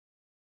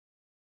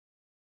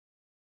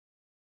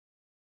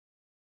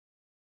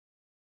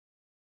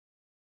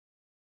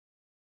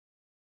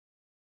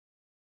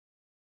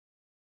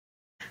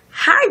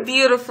Hi,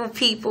 beautiful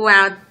people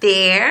out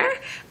there.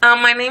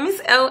 My name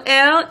is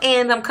LL,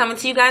 and I'm coming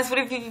to you guys with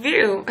a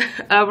review,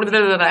 a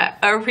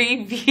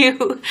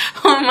review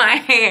on my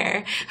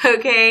hair.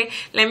 Okay,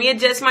 let me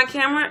adjust my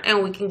camera,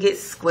 and we can get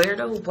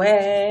squared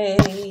away.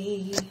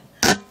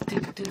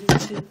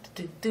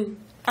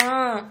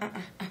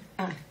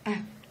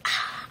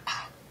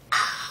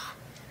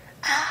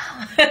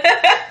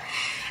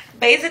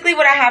 Basically,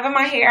 what I have in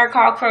my hair are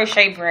called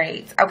crochet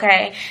braids.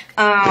 Okay.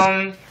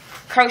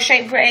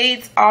 Crochet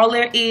braids, all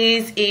there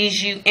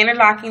is you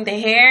interlocking the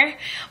hair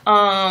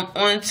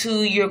onto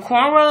your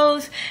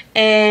cornrows,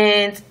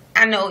 and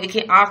I know it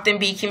can often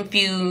be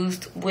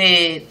confused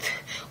with,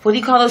 what do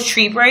you call those,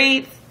 tree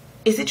braids?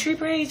 Is it tree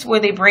braids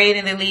where they braid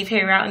and they leave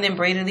hair out and then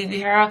braid and leave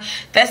your hair out?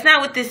 That's not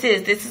what this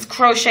is. This is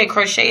crochet.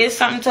 Crochet is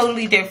something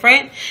totally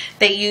different.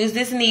 They use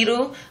this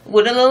needle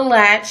with a little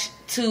latch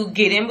to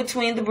get in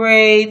between the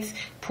braids,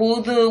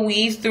 pull the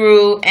weave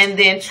through, and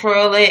then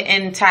twirl it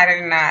and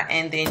tighten the knot,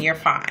 and then you're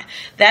fine.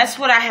 That's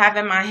what I have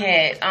in my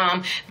head.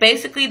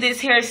 Basically,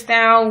 this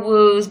hairstyle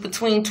was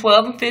between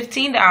 $12 and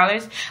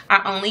 $15.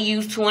 I only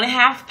used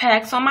 2.5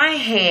 packs on my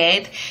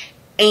head,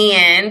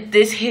 and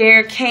this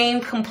hair came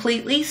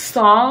completely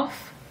soft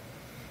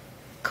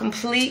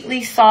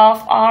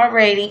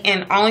already.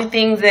 And only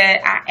things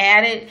that I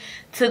added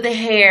to the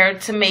hair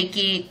to make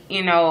it,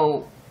 you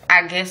know,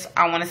 I guess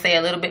I want to say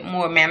a little bit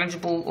more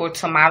manageable or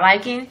to my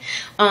liking,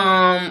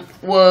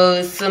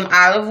 was some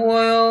olive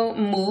oil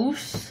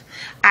mousse.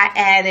 I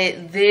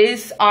added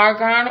this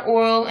argan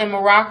oil and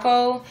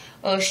Morocco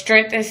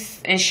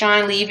strength and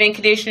shine leave-in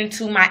conditioner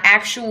to my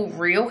actual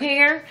real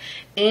hair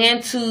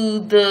and to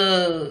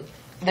the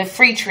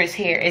Freetress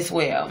hair as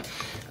well.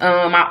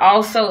 I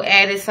also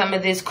added some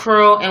of this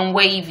curl and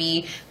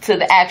wavy to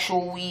the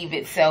actual weave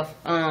itself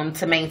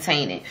to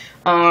maintain it.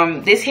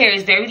 This hair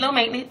is very low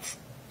maintenance.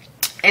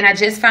 And I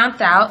just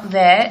found out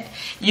that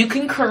you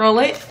can curl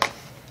it.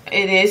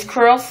 It is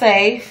curl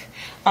safe.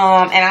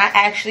 And I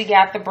actually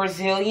got the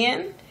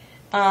Brazilian.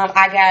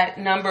 I got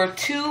number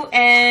 2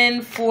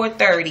 and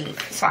 430.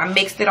 So I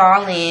mixed it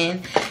all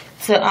in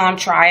to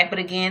try it. But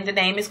again, the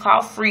name is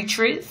called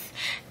Freetress.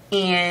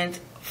 And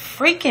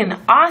freaking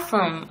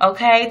awesome.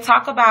 Okay,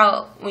 talk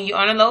about when you're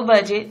on a low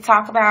budget,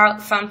 talk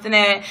about something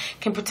that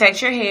can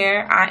protect your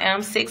hair. I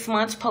am 6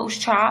 months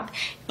post chop,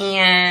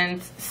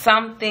 and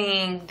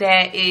something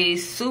that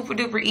is super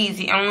duper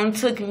easy. It only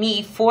took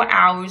me 4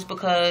 hours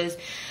because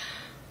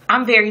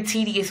I'm very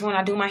tedious when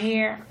I do my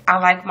hair. I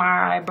like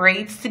my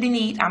braids to be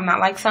neat. I'm not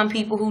like some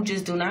people who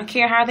just do not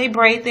care how they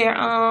braid their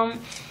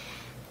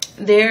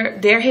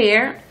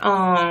hair.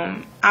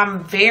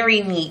 I'm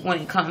very neat when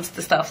it comes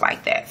to stuff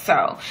like that.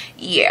 So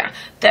yeah,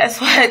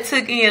 that's why it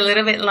took me a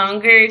little bit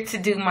longer to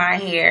do my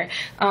hair.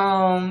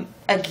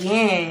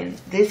 Again,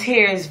 this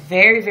hair is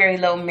very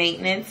low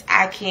maintenance.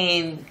 I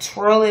can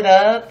twirl it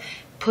up,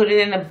 put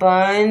it in a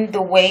bun.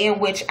 The way in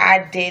which I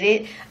did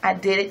it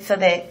so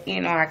that,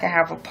 you know, I can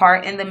have a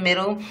part in the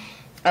middle.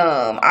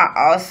 I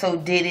also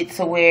did it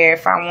to where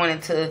if I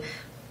wanted to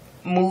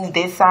move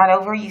this side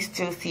over, you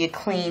still see a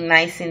clean,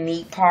 nice and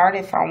neat part.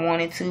 If I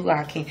wanted to,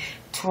 I can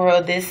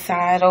twirl this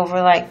side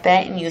over like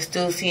that and you'll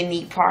still see a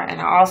neat part. And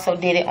I also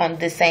did it on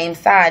the same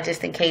side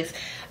just in case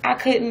I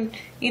couldn't,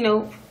 you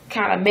know,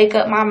 kind of make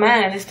up my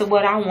mind as to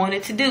what I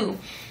wanted to do.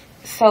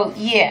 So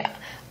yeah,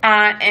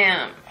 I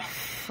am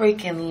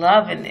freaking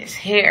loving this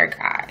hair,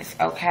 guys.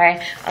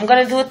 Okay, I'm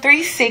gonna do a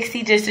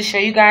 360 just to show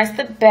you guys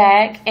the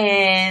back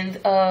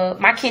and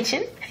my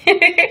kitchen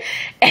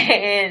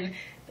and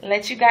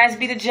let you guys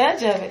be the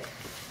judge of it.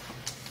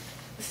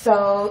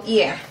 So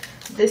yeah,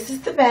 this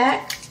is the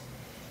back.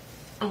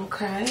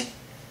 Okay,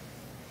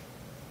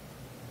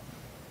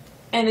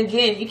 and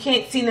again, you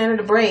can't see none of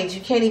the braids. You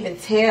can't even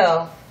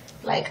tell.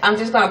 Like, I'm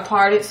just gonna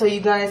part it so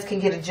you guys can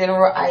get a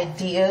general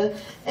idea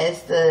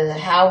as to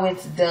how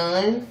it's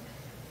done.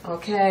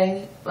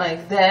 Okay,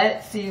 like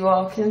that, so you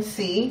all can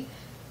see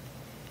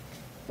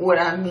what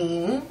I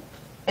mean.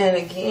 And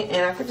again,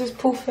 and I could just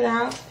poof it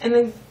out, and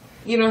then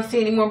you don't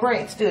see any more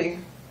braids, do you?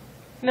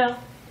 No.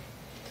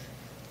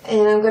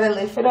 And I'm gonna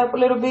lift it up a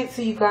little bit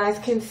so you guys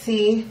can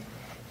see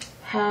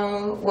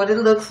what it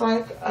looks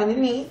like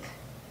underneath.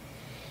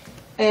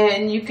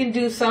 And you can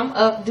do some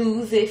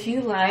updos if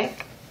you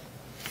like.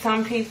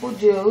 Some people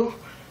do.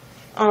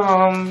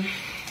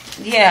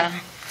 Yeah,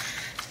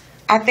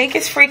 I think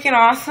it's freaking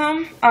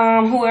awesome.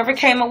 Whoever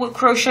came up with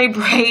crochet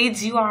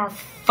braids, you are a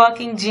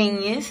fucking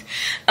genius.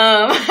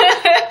 And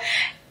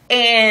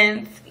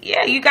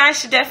yeah, you guys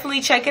should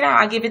definitely check it out.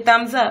 I give it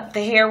thumbs up.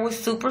 The hair was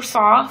super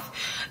soft.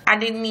 I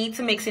didn't need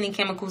to mix any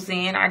chemicals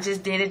in. I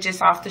just did it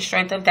just off the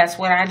strength of that's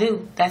what I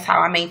do. That's how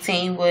I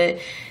maintain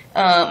with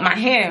my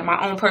hair,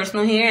 my own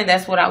personal hair, and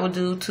that's what I would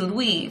do to the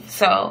weave.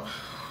 So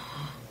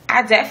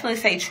I definitely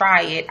say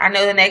try it. I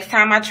know the next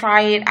time I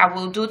try it, I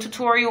will do a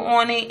tutorial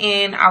on it,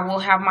 and I will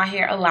have my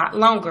hair a lot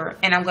longer.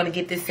 And I'm going to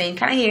get the same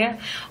kind of hair,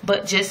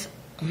 but just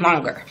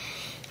longer.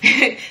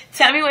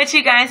 Tell me what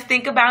you guys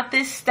think about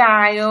this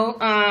style.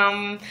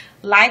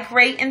 Like,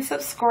 rate, and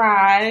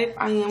subscribe.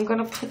 I am going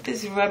to put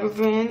this rubber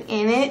band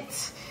in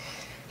it.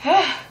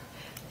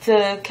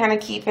 to kind of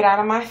keep it out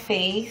of my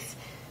face.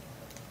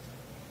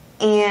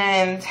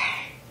 And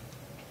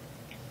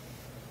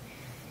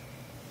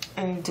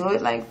do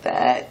it like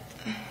that.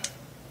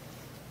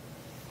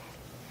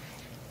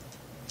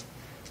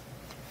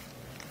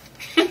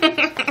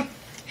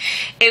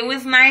 It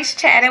was nice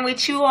chatting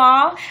with you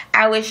all.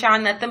 I wish y'all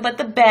nothing but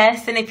the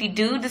best. And if you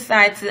do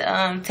decide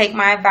to take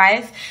my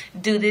advice,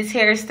 do this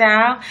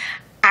hairstyle,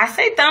 I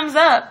say thumbs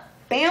up.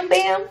 Bam,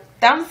 bam.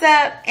 Thumbs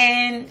up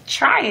and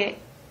try it.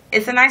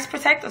 It's a nice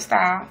protective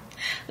style.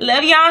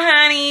 Love y'all,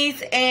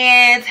 honeys.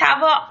 And have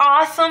an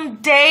awesome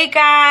day,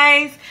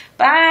 guys.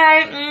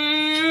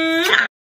 Bye.